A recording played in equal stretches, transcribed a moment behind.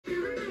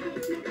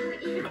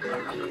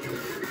Oh,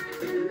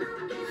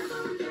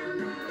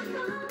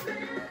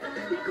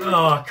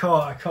 I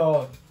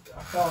can't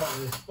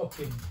with this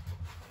fucking,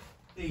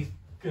 these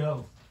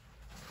girls.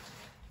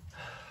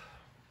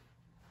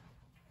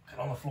 Get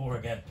on the floor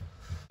again.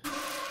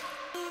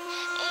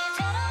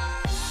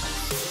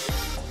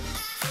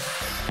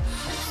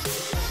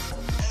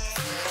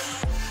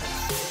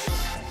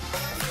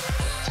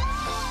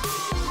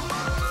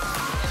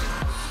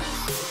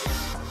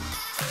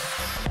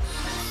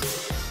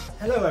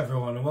 Hello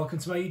everyone and welcome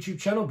to my YouTube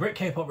channel, Brit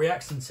K-Pop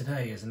Reacts, and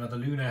today is another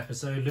Loona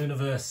episode,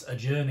 Loonaverse A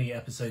Journey,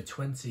 episode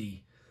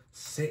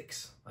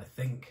 26, I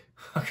think.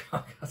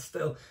 I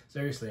still,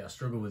 seriously, I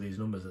struggle with these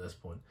numbers at this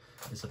point.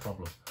 It's a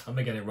problem. I'm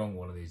gonna get it wrong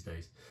one of these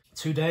days.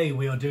 Today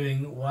we are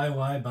doing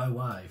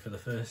YYXY for the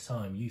first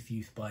time,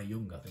 Youth by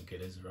Young, I think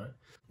it is, right?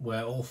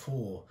 Where all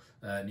four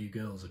new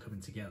girls are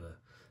coming together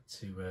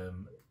to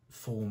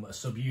form a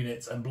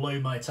subunit and blow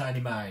my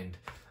tiny mind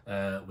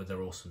with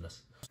their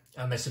awesomeness.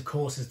 And this, of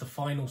course, is the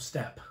final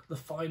step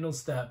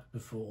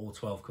before all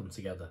 12 come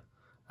together.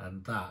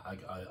 And that,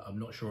 I'm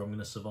not sure I'm going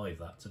to survive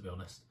that, to be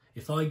honest.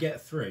 If I get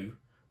through,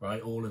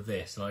 right, all of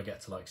this, and I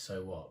get to, like,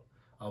 so what,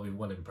 I'll be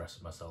well impressed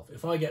with myself.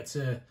 If I get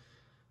to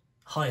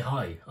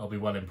high, I'll be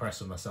well impressed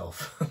with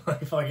myself.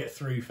 If I get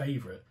through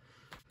favourite.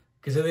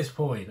 Because at this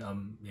point,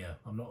 yeah,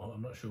 I'm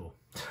not sure.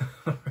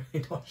 I'm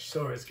really not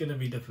sure. It's going to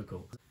be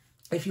difficult.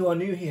 If you are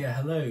new here,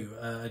 hello.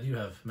 I do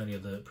have many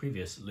of the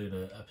previous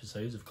Loona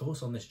episodes, of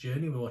course, on this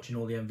journey. We're watching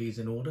all the MVs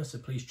in order, so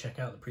please check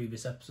out the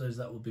previous episodes.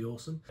 That would be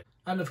awesome.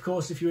 And of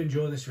course, if you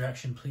enjoy this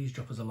reaction, please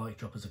drop us a like,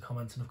 drop us a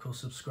comment, and of course,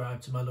 subscribe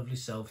to my lovely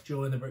self.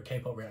 Join the Brit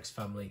K-Pop Reacts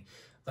family.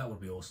 That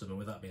would be awesome. And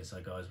with that being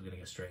said, guys, we're going to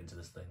get straight into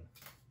this thing.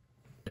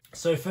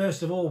 So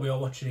first of all, we are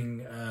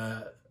watching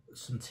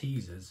some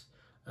teasers.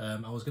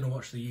 I was going to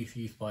watch the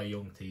Youth by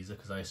Young teaser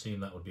because I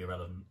assume that would be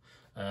irrelevant.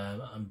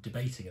 I'm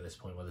debating at this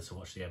point whether to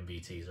watch the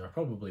MV teaser. I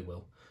probably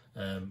will,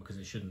 because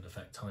it shouldn't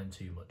affect time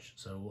too much.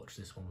 So I'll watch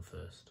this one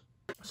first.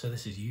 So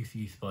this is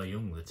Youth by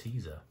Young, the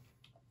teaser.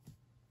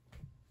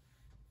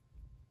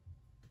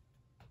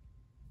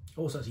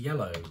 Oh, so it's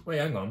yellow. Wait,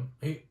 hang on.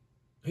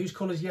 Whose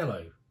colour's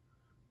yellow?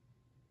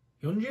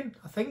 Hyunjin,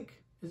 I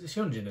think. It's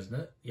Hyunjin, isn't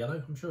it?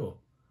 Yellow, I'm sure.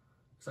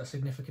 Is that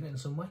significant in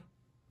some way?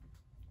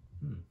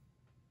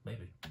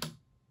 Maybe.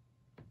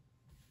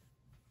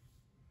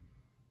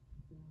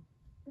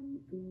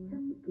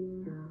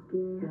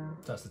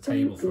 That's the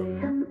table from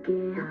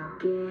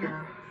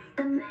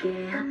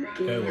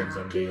Go One's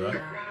MV,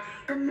 right?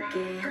 I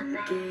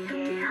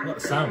like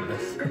the sound of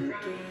this.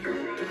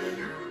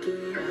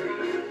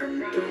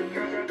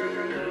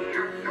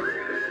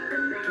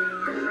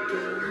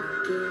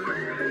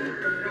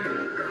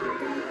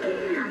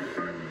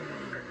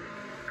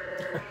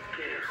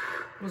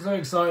 I'm so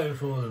excited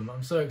for them.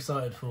 I'm so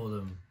excited for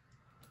them.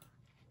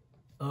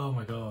 Oh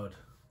my god.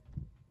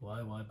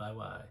 Why?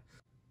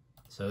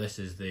 So this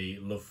is the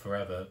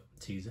Love4EVA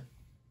teaser.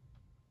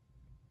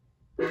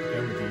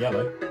 Going with the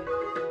yellow.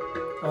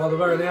 Oh, they're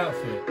wearing the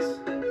outfits.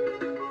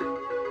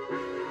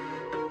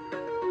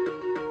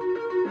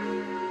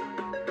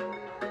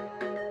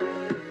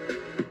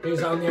 Who's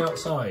that on the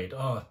outside?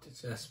 Oh,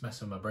 it's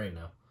messing with my brain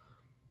now.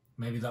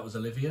 Maybe that was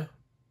Olivia,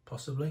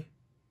 possibly.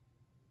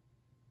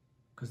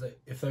 Because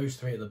if those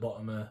three at the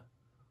bottom are...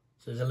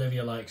 So is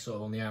Olivia like sort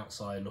of on the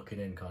outside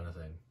looking in kind of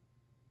thing?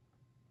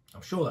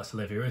 I'm sure that's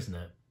Olivia, isn't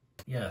it?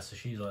 Yeah, so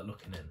she's like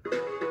looking in.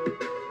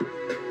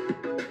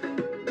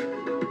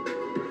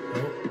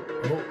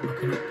 Oh,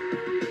 looking up.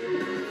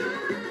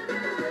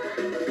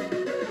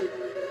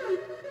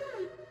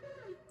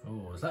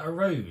 Oh, is that a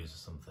rose or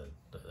something?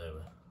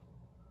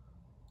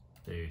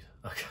 Dude,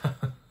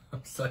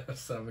 I'm so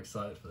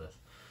excited for this.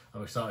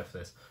 I'm excited for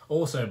this.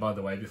 Also, by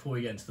the way, before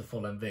we get into the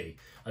full MV,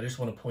 I just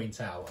want to point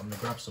out, I'm going to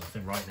grab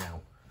something right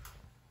now.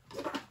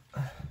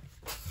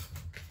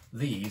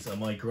 These are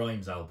my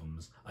GRIMES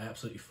albums. I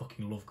absolutely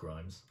fucking love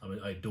GRIMES. I mean,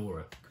 I adore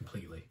her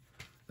completely.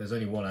 There's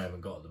only one I haven't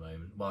got at the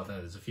moment. Well,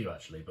 no, there's a few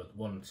actually, but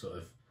one sort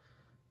of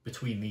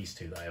between these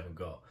two that I haven't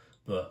got.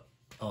 But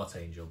Art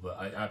Angel, but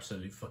I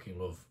absolutely fucking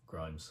love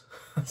GRIMES.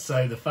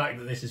 So the fact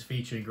that this is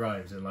featuring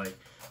GRIMES and like,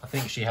 I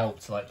think she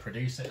helped like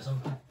produce it or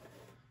something.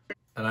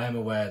 And I am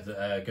aware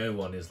that Go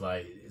One is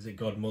like, is it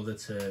godmother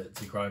to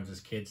GRIMES'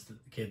 kids, the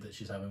kid that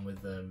she's having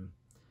with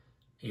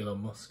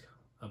Elon Musk,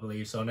 I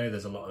believe. So I know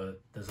there's a lot of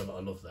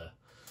love there.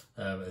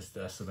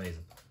 That's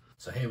amazing.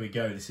 So here we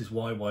go. This is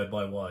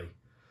YYXY,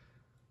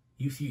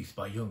 Youth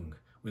by Young,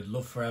 with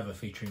Love4EVA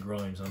featuring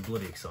GRIMES. I'm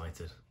bloody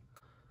excited.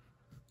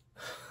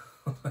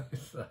 We're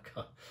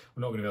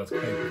not going to be able to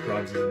cope with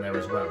GRIMES in there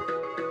as well.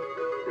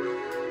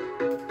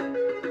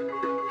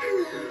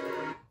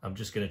 I'm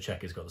just going to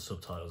check it's got the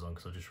subtitles on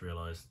because I just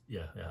realised.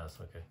 Yeah, that's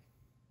okay.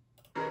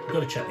 You've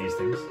got to check these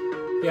things.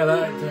 Yeah,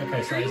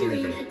 okay, so that is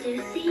Olivia.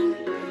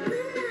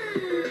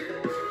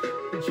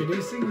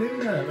 Introducing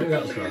Loona. Maybe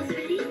that was GRIMES.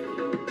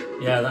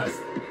 Yeah, I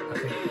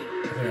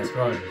think that's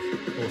GRIMES.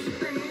 Awesome.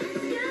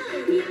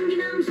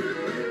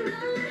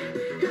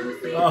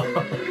 Oh.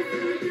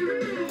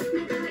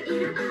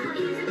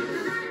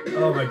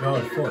 Oh my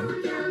god, fun.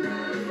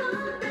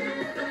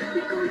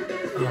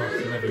 Oh,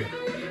 it's Olivia.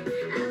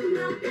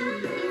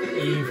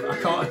 Eve, I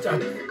can't.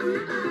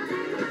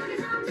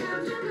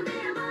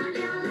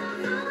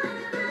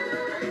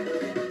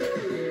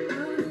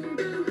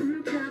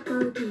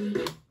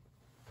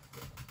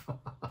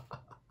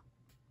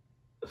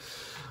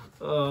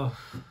 Oh,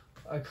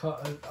 I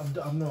can't.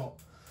 I'm not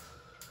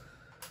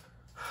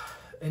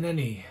in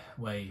any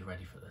way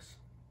ready for this.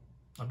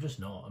 I'm just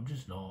not.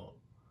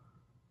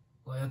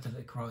 Like, I had the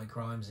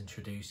GRIMES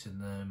introducing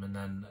them, and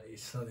then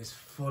it's like this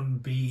fun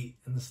beat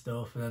and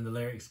stuff, and then the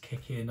lyrics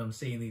kick in. I'm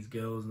seeing these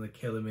girls and they're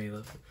killing me.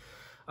 Like,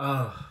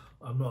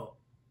 I'm not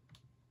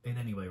in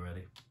any way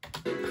ready.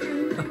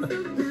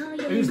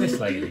 Who's this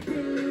lady?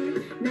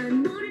 Who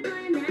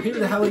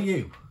the hell are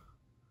you?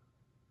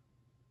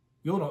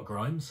 You're not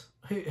GRIMES.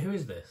 Who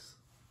is this?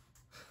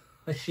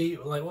 Is she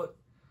like what?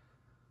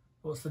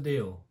 What's the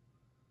deal?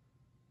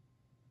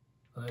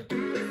 I don't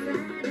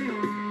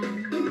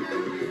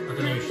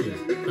know who she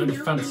is. Only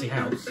fancy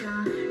house.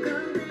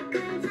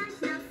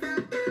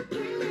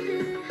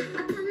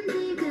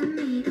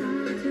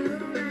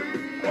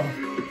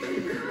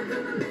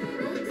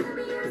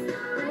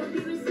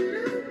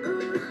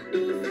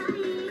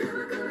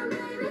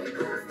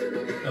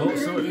 Oh,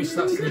 so who's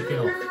that sneaking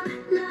off?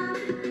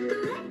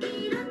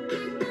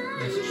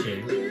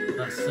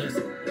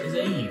 Is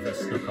it Eve that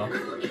snuck off?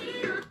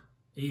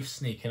 Eve's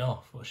sneaking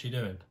off. What's she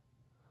doing?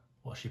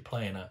 What's she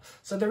playing at?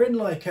 So they're in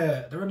like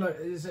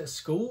is it a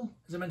school?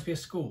 Is it meant to be a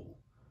school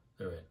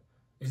they're in?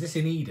 Is this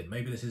in Eden?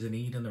 Maybe this is in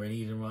Eden. They're in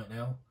Eden right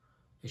now.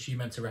 Is she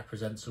meant to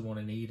represent someone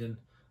in Eden?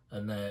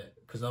 And they're,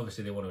 because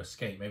obviously they want to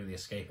escape. Maybe they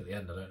escape at the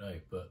end, I don't know.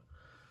 But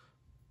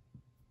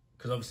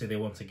because obviously they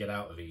want to get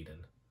out of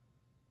Eden,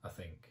 I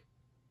think.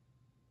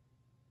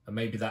 And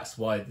maybe that's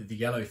why the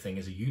yellow thing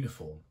is a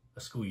uniform.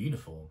 A school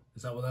uniform.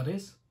 Is that what that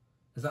is?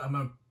 Is that,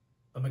 am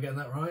I getting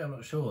that right? I'm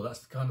not sure.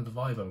 That's kind of the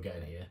vibe I'm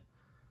getting here.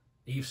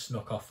 Eve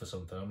snuck off for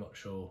something. I'm not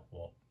sure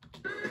what.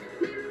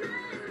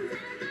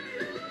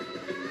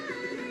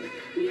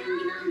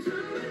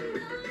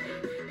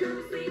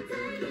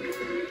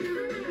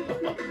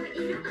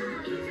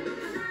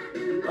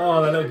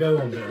 Oh, that little go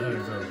on bit there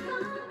as well.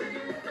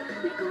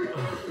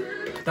 Oh,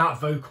 that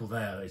vocal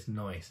there is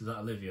nice. Is that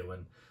Olivia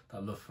when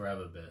that Love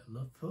Forever bit?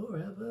 Love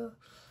Forever.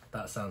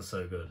 That sounds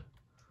so good.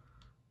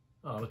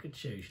 Oh, look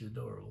at you, she's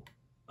adorable.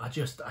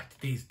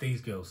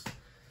 These girls,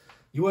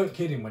 you weren't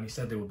kidding when you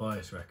said they were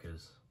bias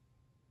wreckers.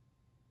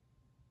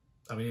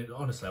 I mean,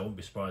 honestly, I wouldn't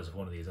be surprised if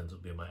one of these ends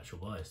up being my actual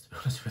bias, to be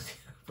honest with you.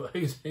 But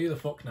who the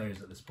fuck knows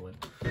at this point?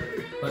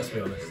 Let's be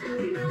honest.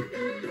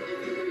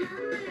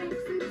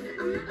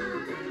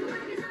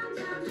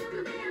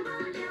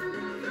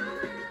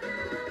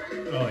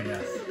 Oh,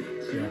 yes.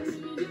 Yes.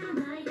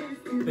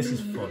 This is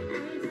fun.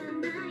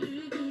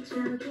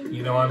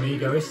 You know I'm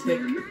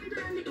egoistic.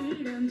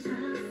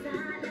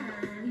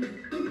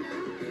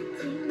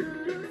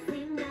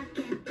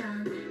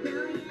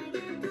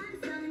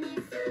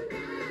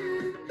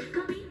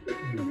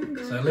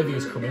 So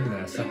Olivia's come in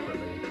there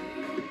separately.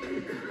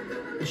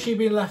 Is she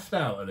being left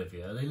out,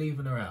 Olivia? Are they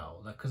leaving her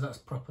out? Because that's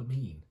proper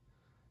mean.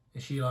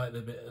 Is she like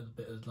the bit of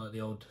like the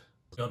odd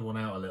one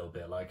out a little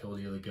bit, like all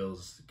the other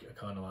girls are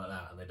kind of like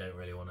that and they don't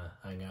really want to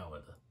hang out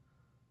with her?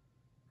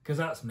 Because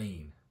that's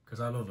mean. Because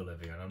I love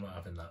Olivia and I'm not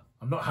having that.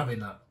 I'm not having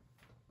that.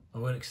 I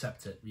won't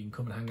accept it. You can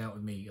come and hang out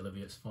with me,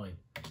 Olivia, it's fine.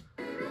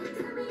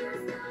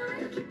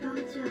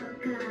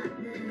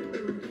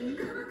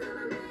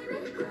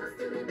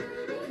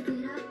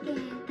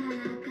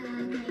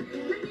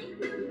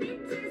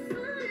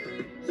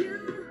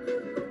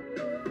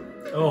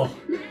 Oh,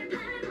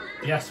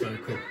 yes,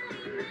 vocal.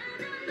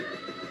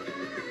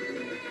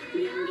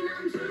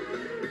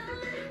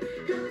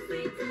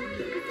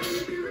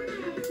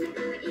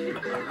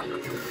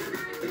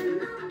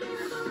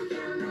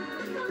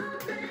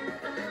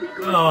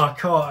 Oh, I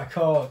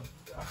can't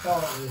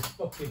with this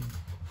fucking,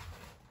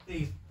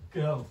 these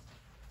girls.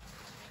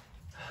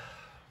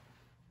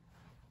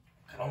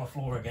 Get on the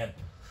floor again.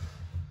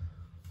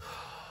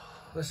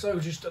 They're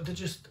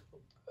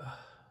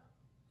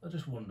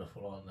just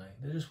wonderful, aren't they?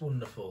 They're just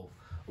wonderful,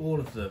 all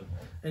of them.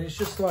 And it's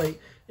just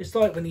like, it's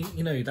like when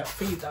you know that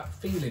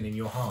feeling in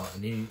your heart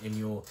and in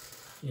your,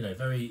 you know,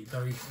 very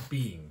very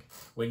being,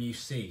 when you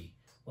see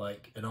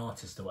like an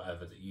artist or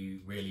whatever that you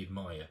really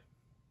admire,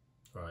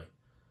 right?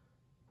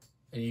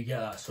 And you get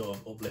that sort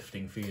of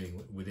uplifting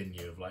feeling within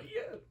you of like,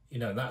 yeah, you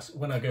know, that's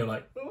when I go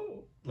like,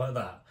 oh, like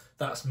that.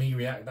 That's me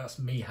that's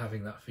me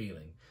having that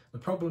feeling. The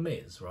problem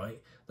is, right,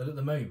 that at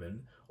the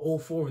moment, all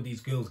four of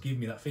these girls give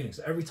me that feeling.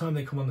 So every time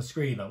they come on the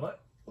screen, I'm like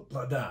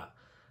that.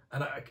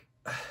 And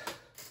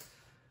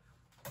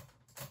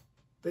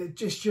they're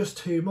just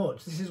too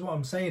much. This is what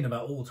I'm saying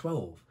about all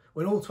 12.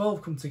 When all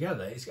 12 come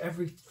together, it's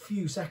every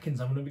few seconds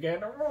I'm going to be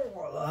going, oh,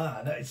 like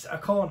that. And I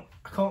can't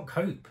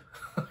cope.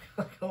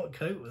 I can't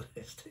cope with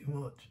this too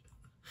much.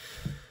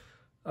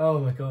 Oh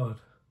my God.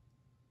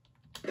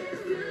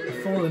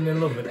 I've fallen in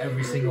love with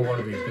every single one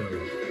of these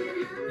girls.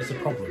 It's a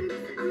problem.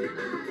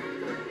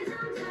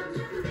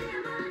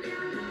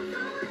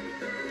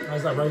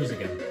 How's that Rose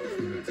again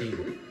from the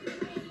team?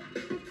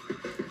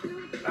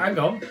 Hang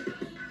on.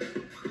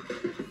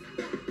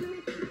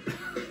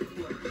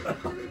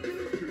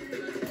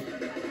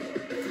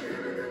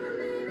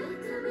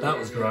 That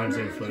was Grimes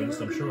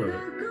influenced, I'm sure of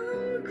it.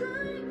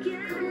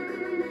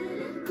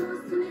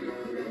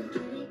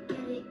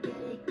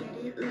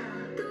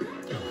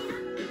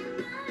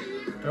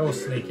 They're all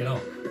sneaking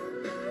off.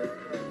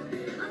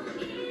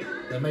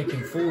 They're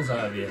making fools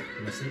out of you,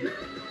 Missy.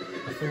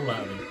 A fool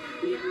out of you.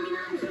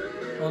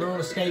 Oh, they're all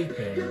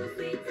escaping.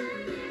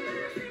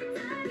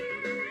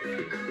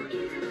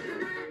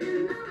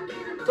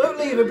 Don't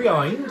leave her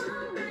behind.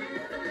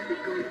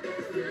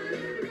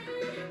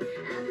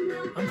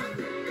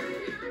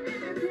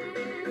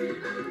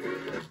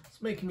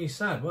 It's making me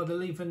sad. Why are they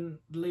leaving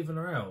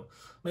her out?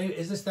 Maybe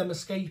is this them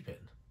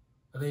escaping?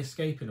 Are they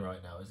escaping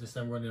right now? Is this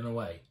them running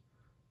away,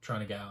 trying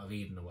to get out of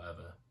Eden or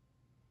whatever?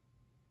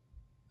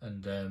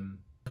 And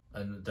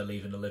they're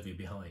leaving Olivia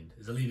behind.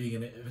 Is Olivia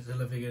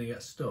gonna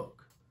get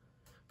stuck?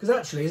 Because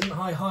actually, isn't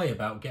Hi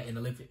about getting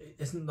Olivia?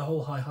 Isn't the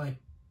whole Hi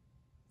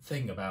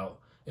thing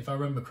about? If I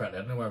remember correctly,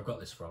 I don't know where I've got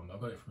this from. I've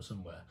got it from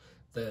somewhere.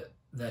 That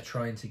they're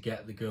trying to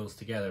get the girls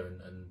together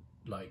and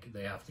like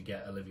they have to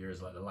get Olivia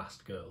as like the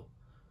last girl.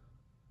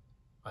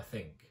 I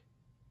think.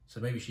 So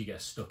maybe she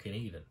gets stuck in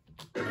Eden.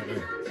 I don't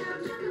know.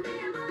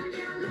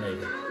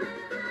 Maybe.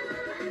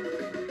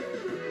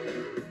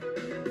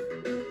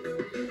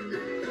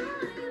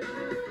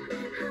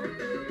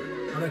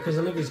 I know, because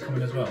Olivia's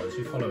coming as well. Is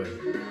she following?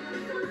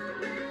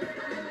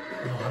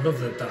 Oh, I love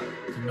the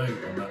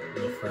note on that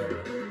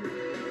LOVE4EVA.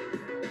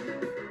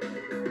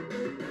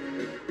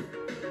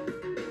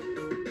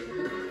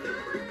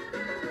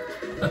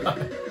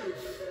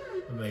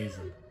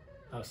 Amazing.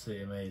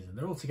 Absolutely amazing.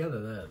 They're all together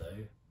there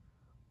though.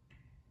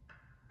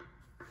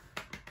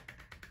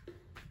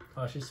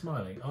 Oh, she's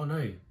smiling. Oh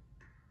no.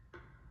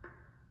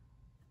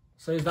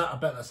 So is that, I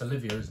bet that's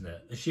Olivia, isn't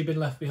it? Has she been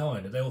left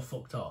behind? Are they all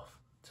fucked off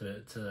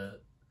to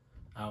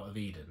out of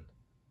Eden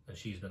and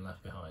she's been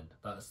left behind?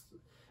 That's,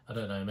 I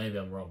don't know, maybe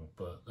I'm wrong,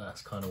 but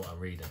that's kind of what I'm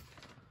reading.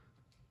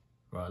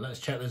 Right, let's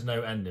check there's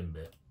no ending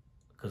bit.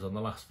 Because on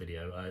the last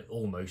video, I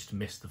almost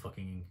missed the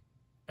fucking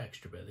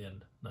extra bit at the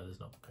end. No, there's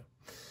not. Okay.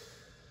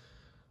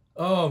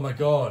 Oh my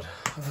god.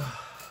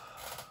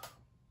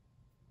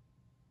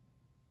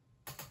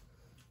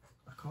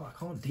 I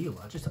can't deal.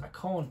 I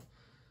can't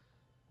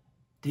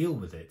deal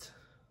with it.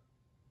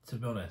 To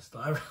be honest,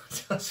 I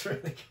just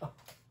really can't.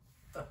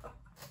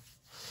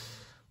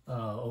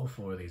 Oh, all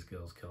four of these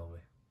girls kill me.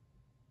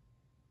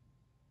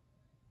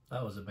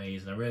 That was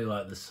amazing. I really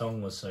liked the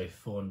song. Was so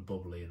fun,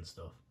 bubbly and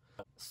stuff.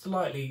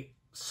 Slightly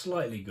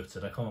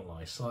gutted, I can't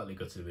lie, slightly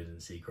gutted we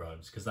didn't see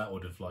Grimes, because that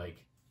would have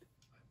like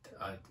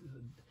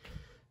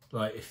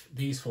if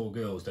these four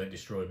girls don't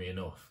destroy me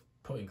enough,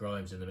 putting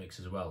Grimes in the mix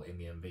as well in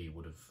the MV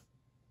would have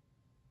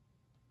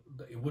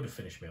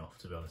finished me off,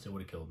 to be honest. It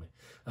would have killed me.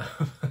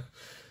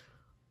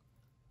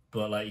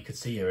 But like you could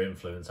see her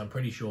influence. I'm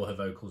pretty sure her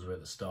vocals were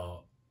at the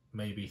start,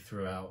 maybe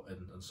throughout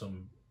and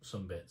some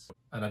bits.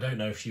 And I don't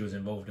know if she was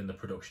involved in the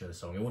production of the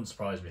song. It wouldn't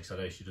surprise me because I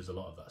know she does a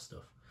lot of that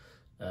stuff.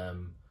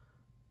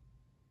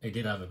 It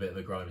did have a bit of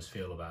a Grimes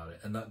feel about it,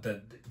 and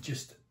that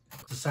just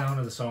the sound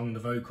of the song, the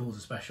vocals,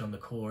 especially on the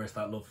chorus,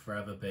 that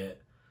 "LOVE4EVA"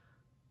 bit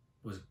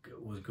was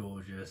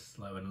gorgeous.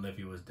 Like when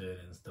Olivia was doing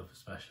it and stuff,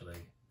 especially,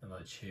 and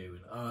like Chew.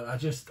 And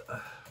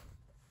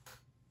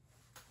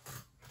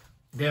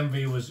the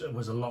MV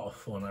was a lot of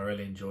fun. I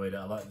really enjoyed it.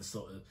 I like the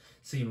sort of,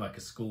 seemed like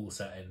a school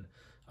setting.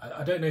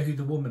 I don't know who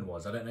the woman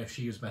was. I don't know if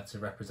she was meant to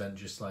represent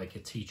just like a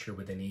teacher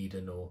within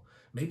Eden, or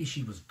maybe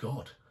she was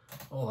God.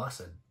 Oh,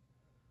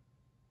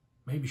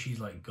 maybe she's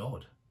like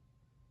God.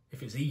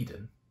 If it's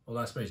Eden, well,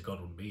 I suppose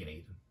God wouldn't be in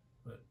Eden.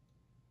 But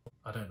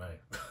I don't know.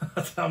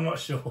 I'm not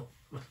sure.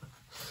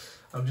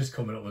 I'm just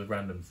coming up with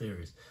random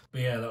theories.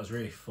 But yeah, that was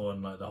really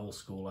fun. Like the whole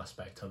school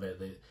aspect of it.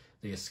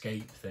 The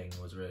escape thing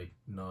was really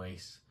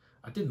nice.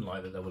 I didn't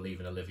like that they were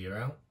leaving Olivia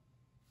out,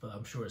 but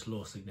I'm sure it's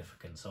law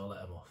significant, so I'll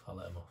let them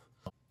off.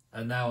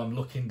 And now I'm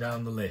looking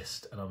down the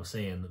list and I'm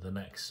seeing that the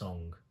next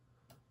song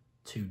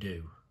to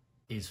do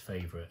is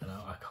favourite, and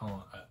I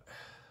can't.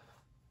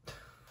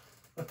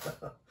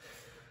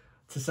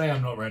 To say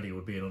I'm not ready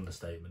would be an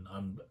understatement.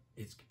 I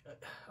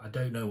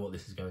don't know what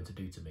this is going to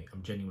do to me.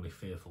 I'm genuinely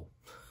fearful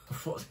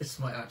of what this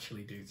might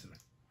actually do to me.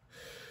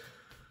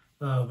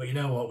 Oh, but you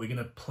know what? We're going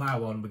to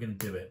plough on. We're going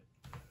to do it.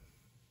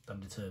 I'm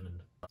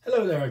determined.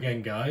 Hello there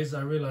again, guys.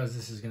 I realise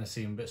this is going to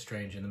seem a bit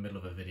strange in the middle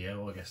of a video,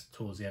 or I guess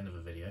towards the end of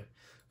a video,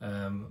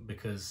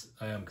 because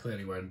I am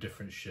clearly wearing a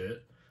different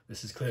shirt.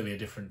 This is clearly a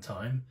different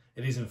time.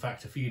 It is in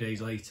fact a few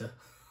days later.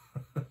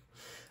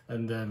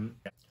 And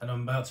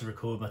I'm about to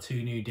record my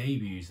 2 new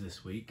debuts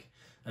this week.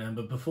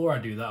 But before I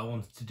do that, I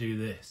wanted to do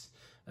this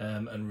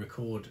and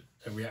record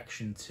a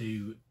reaction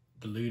to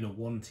the LOONA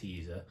 1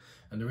 teaser.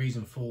 And the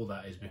reason for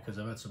that is because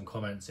I've had some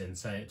comments in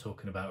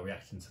talking about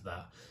reacting to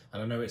that.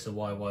 And I know it's a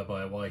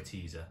YYXY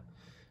teaser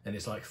and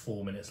it's like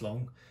 4 minutes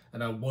long.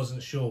 And I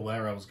wasn't sure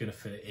where I was going to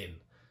fit it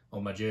in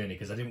on my journey,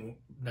 because I didn't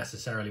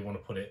necessarily want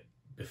to put it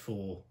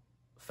before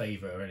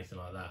Favourite or anything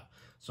like that.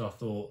 So I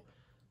thought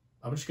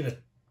I'm just going to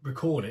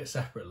record it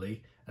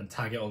separately and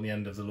tag it on the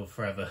end of the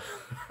Love4EVA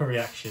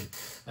reaction,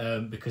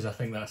 because I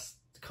think that's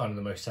kind of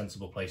the most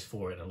sensible place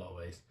for it in a lot of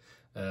ways.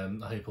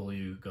 I hope all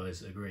you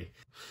guys agree.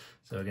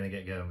 So we're going to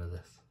get going with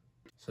this.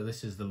 So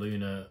this is the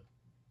LOONA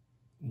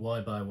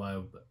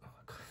YYY,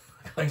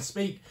 I can't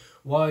speak,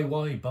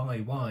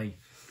 YYY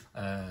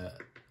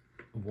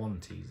 1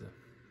 teaser.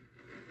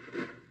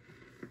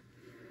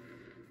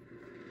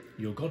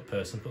 Your god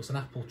person puts an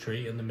apple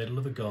tree in the middle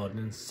of a garden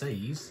and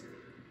says,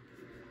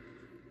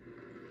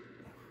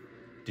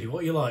 "Do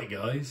what you like,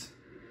 guys.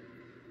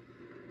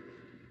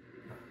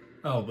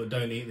 Oh, but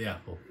don't eat the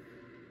apple."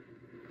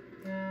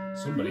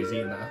 Somebody's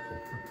eating that apple.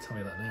 I'll tell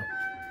you that now.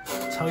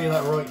 I'll tell you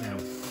that right now.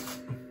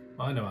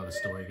 I know how the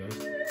story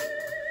goes.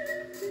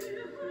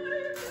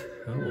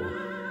 Oh,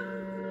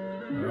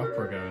 an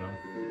opera going on.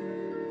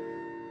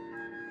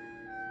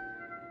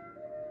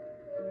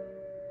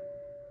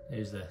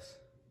 Who's this?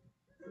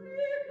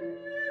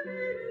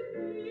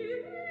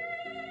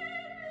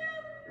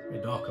 It's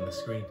very dark on the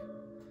screen.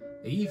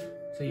 Eve?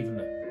 It's Eve, isn't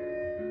it?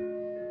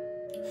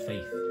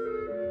 Faith.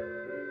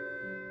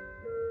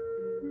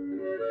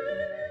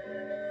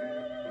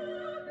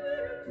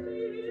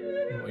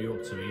 What are you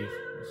up to, Eve?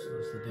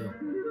 What's the deal?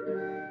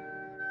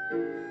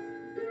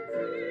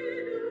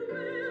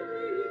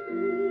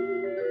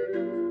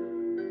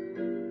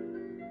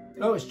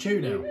 Oh, it's Chew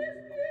now.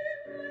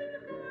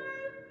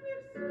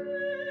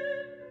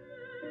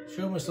 She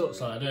almost looks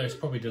like, I don't know, it's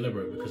probably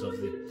deliberate because of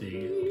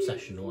the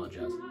obsession and all that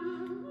jazz.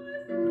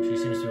 But she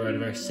seems to be wearing a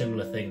very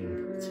similar thing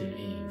to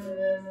Eve,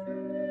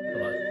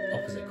 but like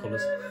opposite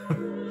colours. I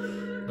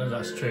don't know if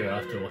that's true, I'll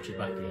have to watch it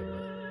back again.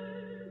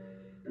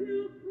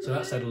 But... So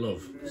that said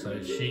love. So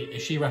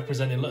is she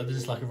representing, look, this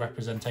is like a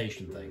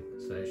representation thing.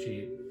 So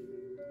she...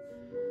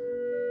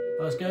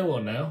 Let's go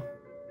on now.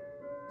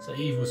 So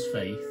Eve was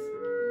faith,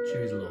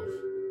 Chew is love.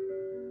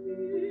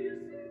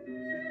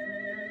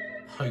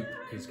 Hope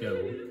is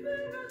gold.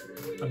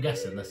 I'm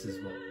guessing this is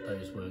what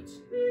those words.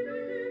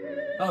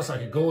 Oh, it's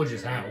like a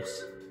gorgeous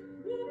house.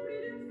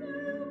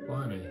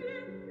 Blimey.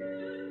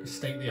 A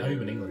stately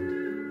home in England.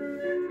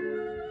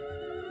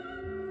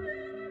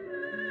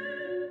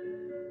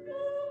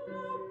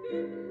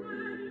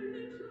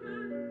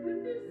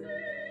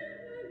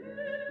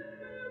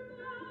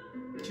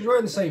 She's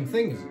wearing the same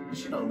thing as... Is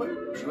she not...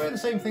 She's wearing the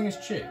same thing as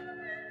Chew?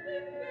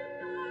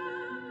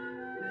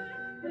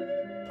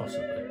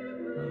 Possibly. I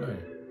don't know.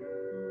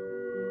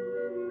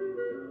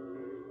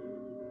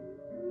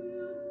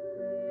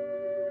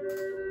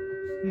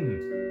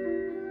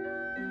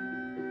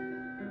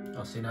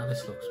 Oh, see, now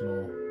this looks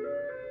more...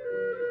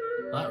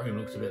 That room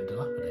looks a bit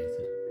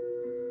dilapidated.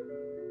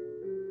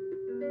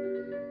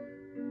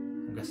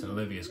 I'm guessing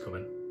Olivia's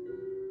coming.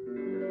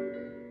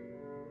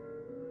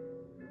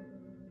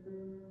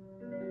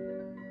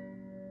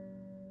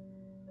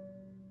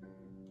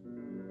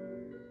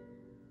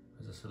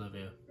 Is this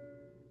Olivia?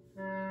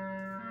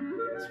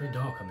 It's very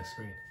dark on the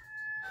screen.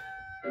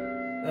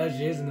 There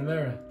she is in the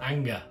mirror.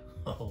 Anger.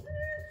 Oh.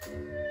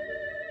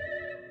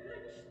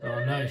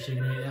 Oh no, is she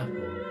going to eat the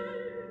apple?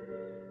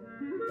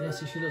 Yeah,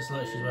 see, she looks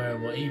like she's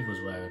wearing what Eve was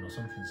wearing or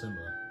something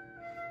similar.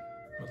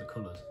 Not the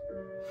colours.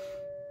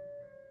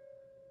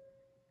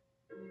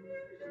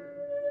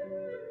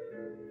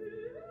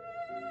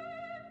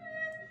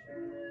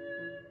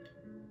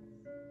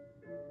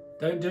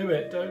 Don't do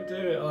it, don't do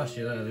it. Oh,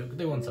 actually, no,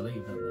 they want to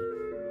leave, don't they?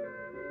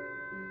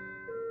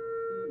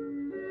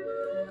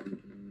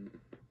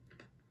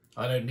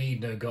 I don't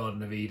need no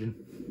Garden of Eden.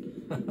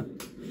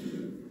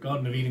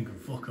 Garden of Eden can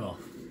fuck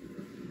off.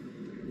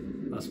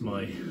 That's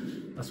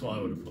what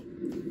I would have put.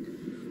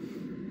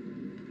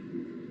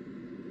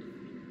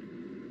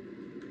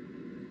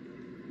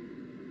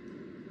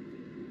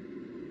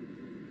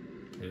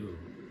 Ooh.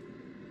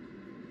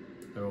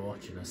 They're all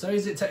watching us. So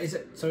is it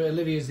so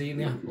Olivia's eating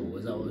the apple?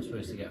 Is that what we're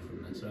supposed to get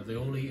from this? So have they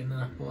all eaten an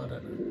apple? I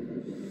don't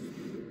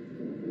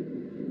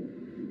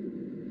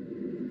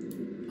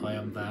know. I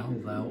am thou,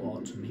 thou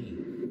art me.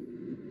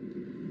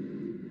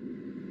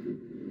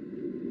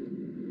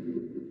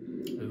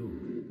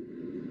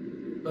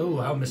 Oh,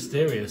 how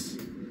mysterious.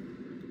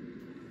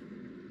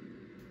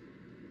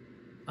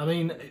 I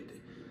mean,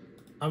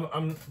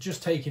 I'm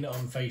just taking it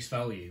on face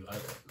value.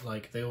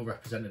 Like, they all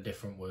represented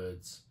different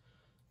words.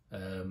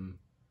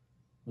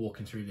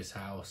 Walking through this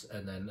house,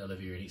 and then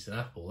Olivia eats an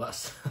apple.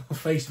 That's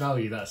face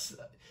value. That's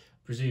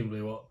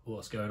presumably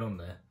what's going on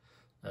there.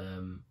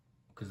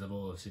 Because they've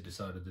all obviously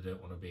decided they don't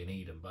want to be in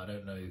Eden. But I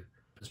don't know.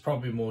 There's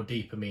probably more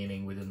deeper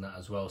meaning within that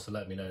as well. So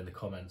let me know in the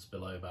comments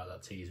below about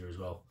that teaser as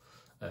well.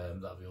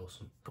 That'd be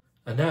awesome.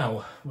 And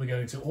now we're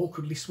going to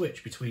awkwardly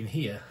switch between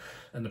here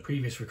and the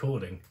previous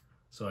recording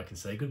so I can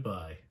say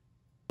goodbye.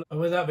 And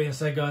with that being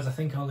said, guys, I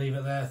think I'll leave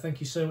it there. Thank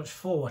you so much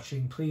for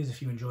watching. Please,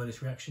 if you enjoy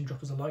this reaction,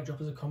 drop us a like,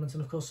 drop us a comment,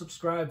 and of course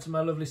subscribe to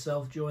my lovely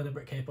self. Join the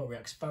Brit K-Pop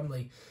Reacts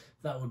family.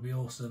 That would be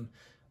awesome.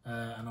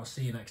 And I'll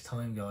see you next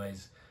time,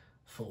 guys,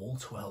 for all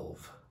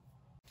 12.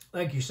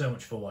 Thank you so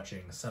much for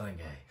watching.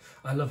 Salangay.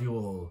 I love you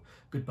all.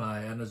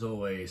 Goodbye, and as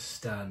always,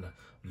 Stan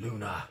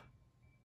Loona.